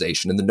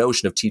organization and the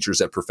notion of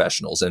teachers as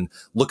professionals. And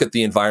look at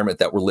the environment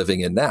that we're living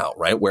in now,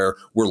 right, where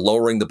we're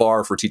lowering the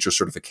bar for teacher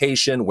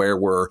certification, where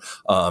we're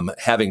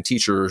having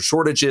teacher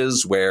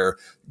shortages, where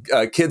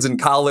kids in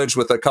college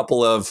with a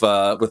couple of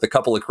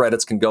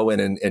credits can go in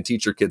and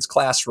teach your kid's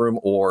classroom,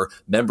 or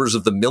members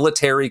of the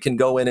military can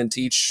go in and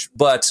teach.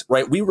 But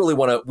right,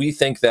 we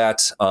think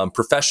that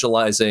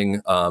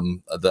professionalizing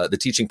the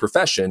teaching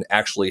profession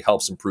actually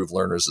helps improve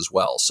learners as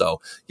well. So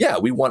yeah,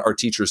 we want our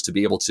teachers to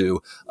be able to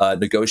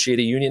negotiate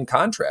a union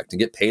contract and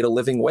get paid a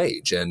living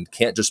wage, and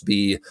can't just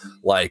be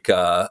like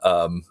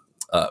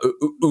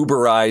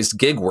Uberized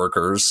gig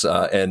workers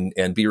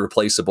and be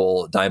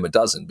replaceable dime a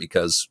dozen.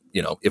 Because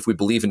if we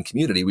believe in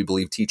community, we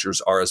believe teachers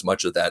are as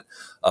much of that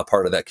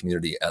part of that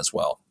community as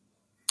well.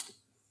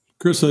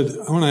 Chris, I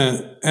want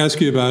to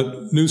ask you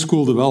about new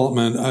school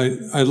development.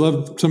 I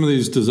love some of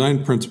these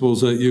design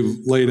principles that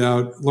you've laid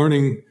out: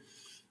 learning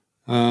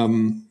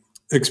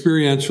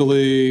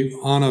experientially,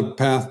 on a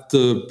path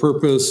to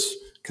purpose,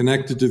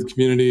 connected to the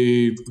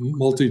community,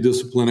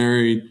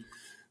 multidisciplinary,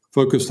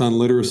 focused on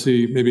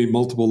literacy, maybe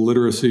multiple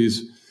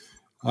literacies.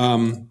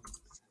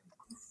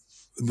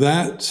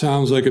 That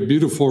sounds like a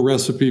beautiful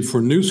recipe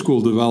for new school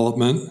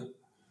development.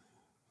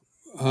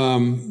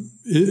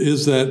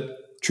 Is that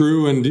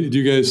true? And do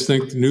you guys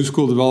think new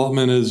school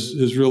development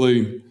is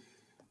really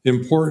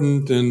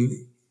important? And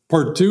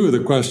part two of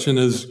the question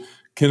is,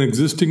 can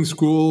existing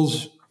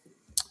schools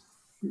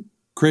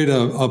create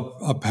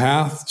a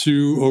path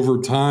to,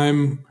 over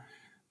time,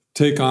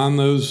 take on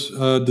those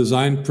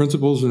design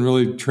principles and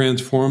really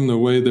transform the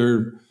way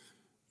they're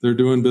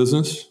doing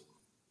business?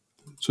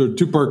 So,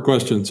 two-part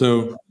question.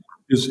 So,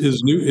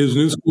 is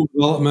new school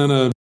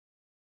development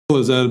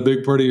is that a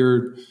big part of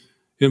your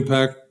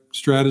impact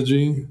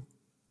strategy?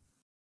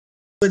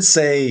 I would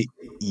say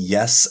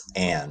yes,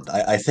 and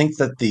I think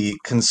that the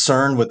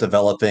concern with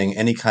developing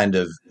any kind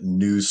of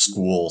new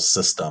school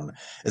system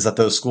is that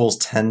those schools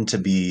tend to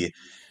be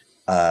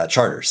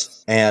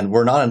charters. And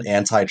we're not an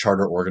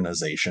anti-charter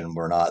organization.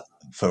 We're not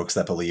folks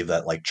that believe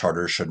that like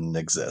charters shouldn't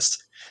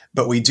exist.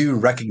 But we do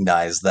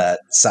recognize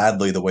that,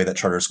 sadly, the way that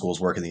charter schools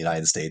work in the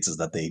United States is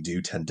that they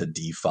do tend to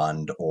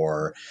defund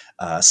or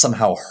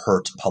somehow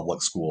hurt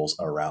public schools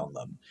around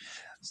them.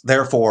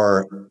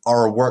 Therefore,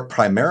 our work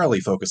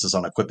primarily focuses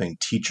on equipping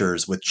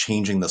teachers with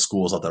changing the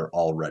schools that they're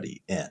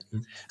already in.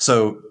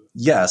 So,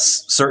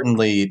 yes,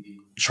 certainly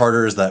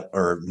charters that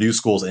or new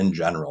schools in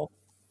general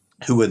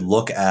who would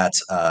look at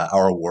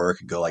our work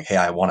and go like, hey,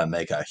 I want to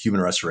make a human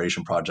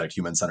restoration project,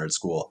 human-centered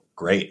school.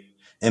 Great.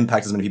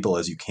 Impact as many people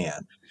as you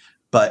can.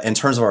 But in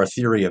terms of our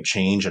theory of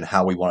change and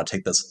how we want to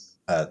take this,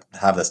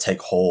 have this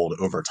take hold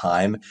over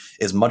time,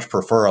 is much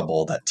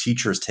preferable that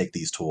teachers take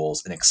these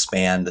tools and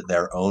expand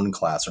their own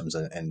classrooms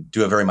and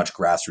do a very much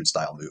grassroots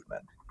style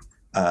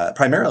movement.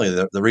 Primarily,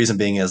 the reason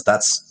being is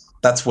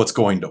that's what's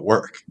going to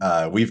work.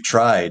 We've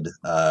tried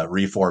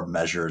reform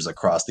measures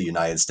across the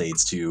United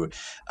States to,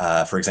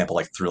 for example,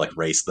 like through like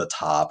Race to the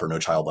Top or No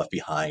Child Left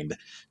Behind,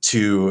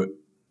 to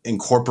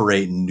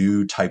incorporate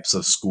new types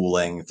of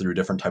schooling through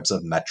different types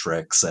of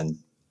metrics and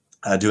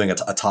doing a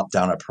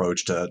top-down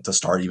approach to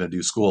start even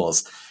new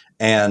schools.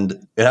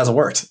 And it hasn't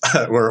worked.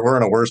 We're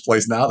in a worse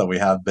place now than we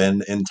have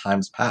been in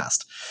times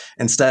past.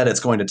 Instead, it's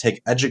going to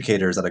take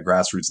educators at a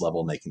grassroots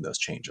level making those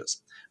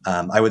changes.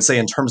 I would say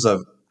in terms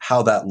of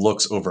how that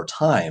looks over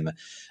time,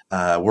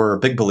 we're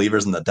big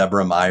believers in the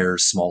Deborah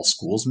Myers small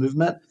schools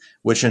movement,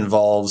 which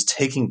involves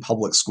taking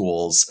public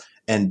schools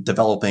and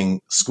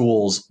developing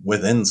schools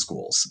within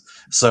schools.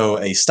 So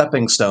a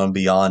stepping stone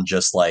beyond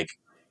just like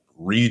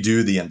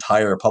redo the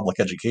entire public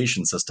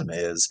education system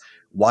is,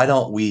 why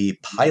don't we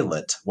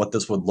pilot what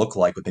this would look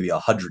like with maybe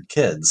 100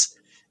 kids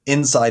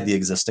inside the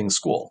existing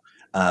school?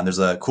 There's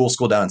a cool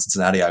school down in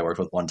Cincinnati I worked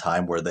with one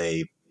time where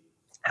they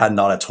had an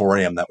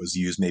auditorium that was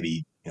used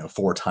maybe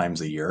 4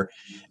 times a year.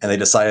 And they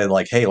decided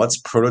like, hey, let's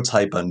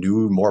prototype a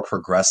new, more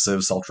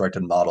progressive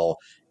self-directed model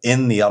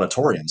in the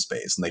auditorium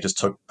space. And they just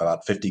took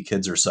about 50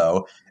 kids or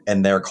so,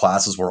 and their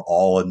classes were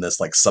all in this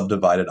like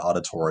subdivided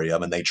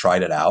auditorium, and they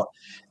tried it out.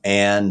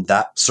 And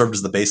that served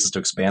as the basis to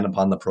expand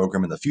upon the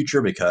program in the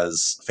future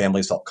because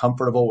families felt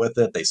comfortable with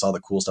it. They saw the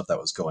cool stuff that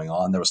was going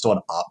on. There was still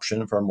an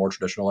option for a more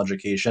traditional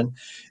education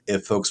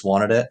if folks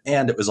wanted it.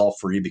 And it was all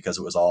free because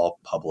it was all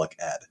public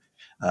ed.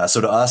 So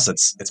to us,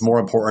 it's more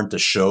important to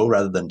show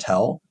rather than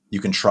tell.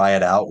 You can try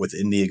it out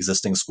within the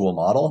existing school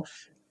model,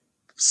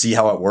 see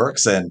how it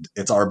works. And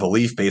it's our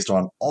belief based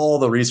on all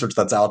the research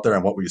that's out there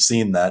and what we've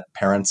seen that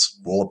parents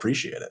will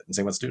appreciate it. And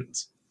same with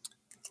students.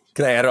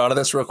 Can I add on to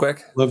this real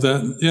quick? Love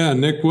that. Yeah,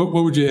 Nick, what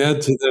would you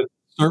add to that?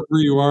 Start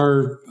where you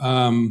are,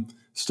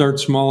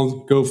 start small,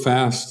 go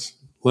fast,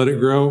 let it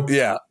grow.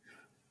 Yeah.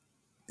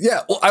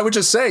 Yeah, well, I would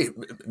just say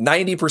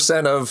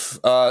 90%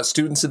 of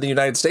students in the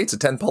United States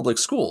attend public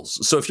schools.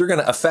 So if you're going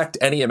to affect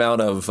any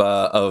amount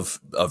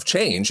of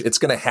change, it's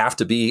going to have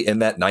to be in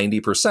that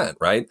 90%,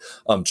 right?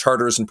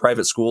 Charters and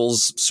private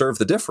schools serve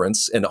the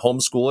difference, and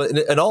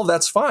homeschool, and all of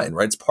that's fine,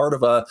 right? It's part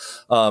of a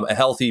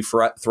healthy,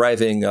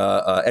 thriving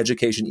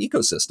education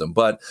ecosystem.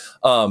 But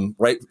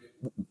right.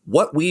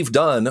 What we've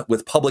done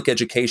with public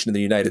education in the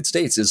United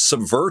States is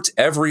subvert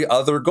every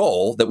other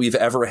goal that we've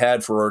ever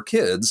had for our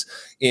kids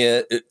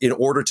in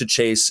order to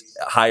chase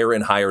higher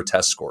and higher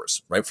test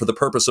scores, right? For the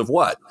purpose of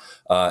what?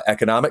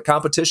 Economic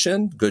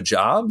competition, good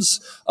jobs,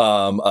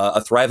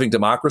 a thriving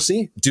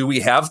democracy. Do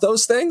we have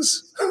those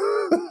things?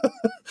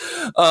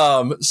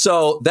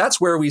 So that's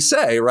where we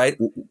say, right,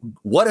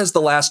 what has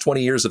the last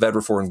 20 years of ed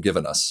reform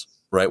given us?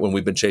 Right, when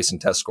we've been chasing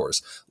test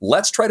scores.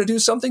 Let's try to do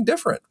something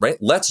different, right?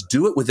 Let's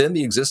do it within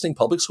the existing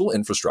public school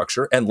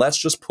infrastructure, and let's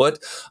just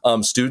put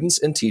students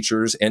and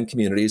teachers and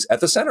communities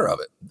at the center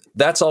of it.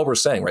 That's all we're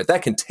saying, right?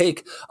 That can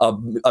take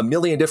a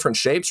million different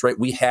shapes, right?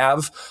 We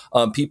have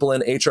people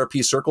in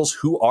HRP circles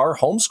who are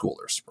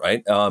homeschoolers,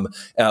 right?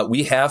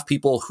 We have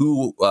people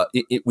who,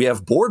 we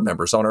have board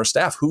members on our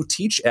staff who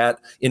teach at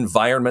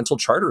environmental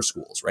charter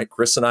schools, right?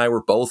 Chris and I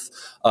were both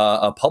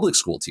public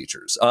school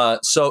teachers.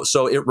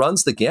 So it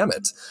runs the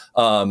gamut.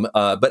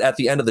 But at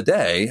the end of the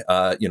day,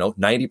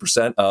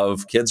 90%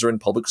 of kids are in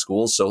public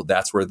schools, so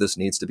that's where this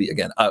needs to be.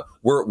 Again,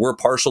 we're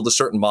partial to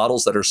certain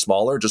models that are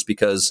smaller, just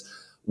because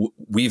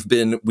we've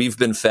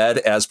been fed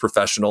as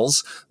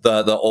professionals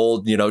the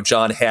old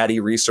John Hattie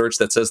research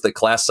that says that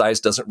class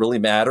size doesn't really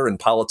matter, and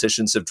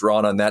politicians have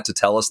drawn on that to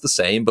tell us the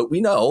same. But we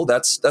know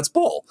that's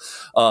bull,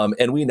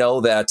 and we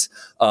know that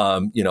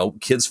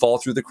kids fall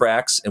through the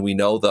cracks, and we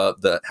know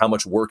the how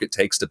much work it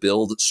takes to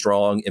build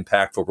strong,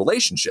 impactful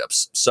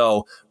relationships.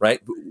 So,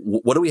 right,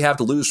 what do we have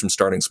to lose from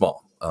starting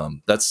small?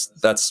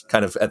 That's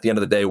kind of at the end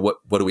of the day, what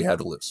do we have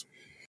to lose?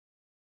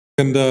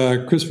 And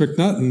Chris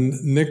McNutt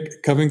and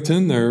Nick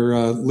Covington,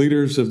 they're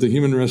leaders of the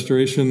Human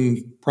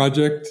Restoration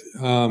Project.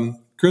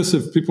 Chris,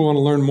 if people want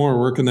to learn more,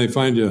 where can they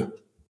find you?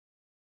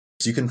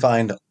 So you can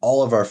find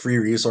all of our free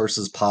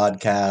resources,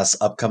 podcasts,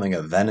 upcoming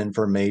event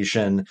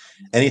information,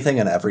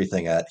 anything and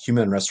everything at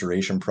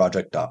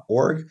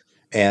humanrestorationproject.org.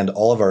 And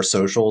all of our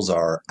socials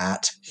are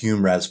at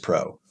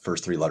HumResPro,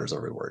 first 3 letters of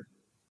every word.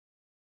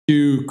 Thank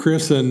you,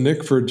 Chris and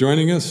Nick, for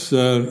joining us.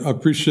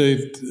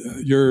 Appreciate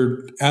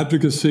your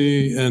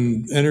advocacy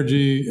and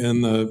energy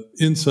and the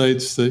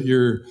insights that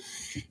you're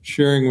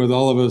sharing with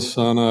all of us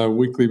on a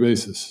weekly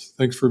basis.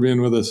 Thanks for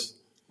being with us.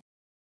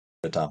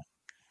 Good, Tom.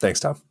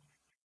 Thanks, Tom.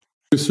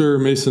 Producer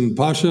Mason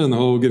Pasha and the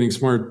whole Getting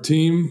Smart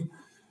team.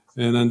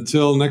 And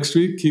until next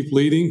week, keep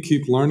leading,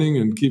 keep learning,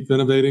 and keep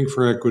innovating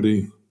for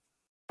equity.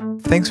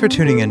 Thanks for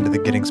tuning in to the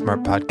Getting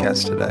Smart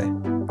podcast today.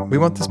 We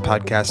want this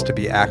podcast to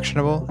be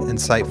actionable,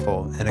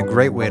 insightful, and a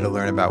great way to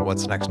learn about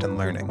what's next in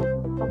learning.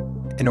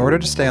 In order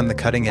to stay on the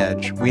cutting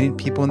edge, we need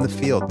people in the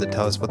field to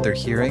tell us what they're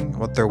hearing,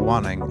 what they're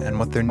wanting, and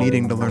what they're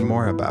needing to learn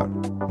more about.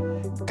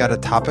 Got a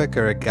topic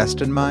or a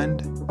guest in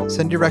mind?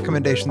 Send your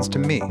recommendations to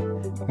me,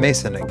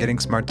 Mason at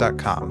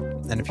gettingsmart.com.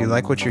 And if you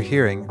like what you're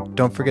hearing,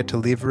 don't forget to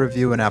leave a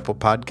review in Apple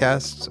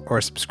Podcasts or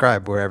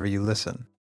subscribe wherever you listen.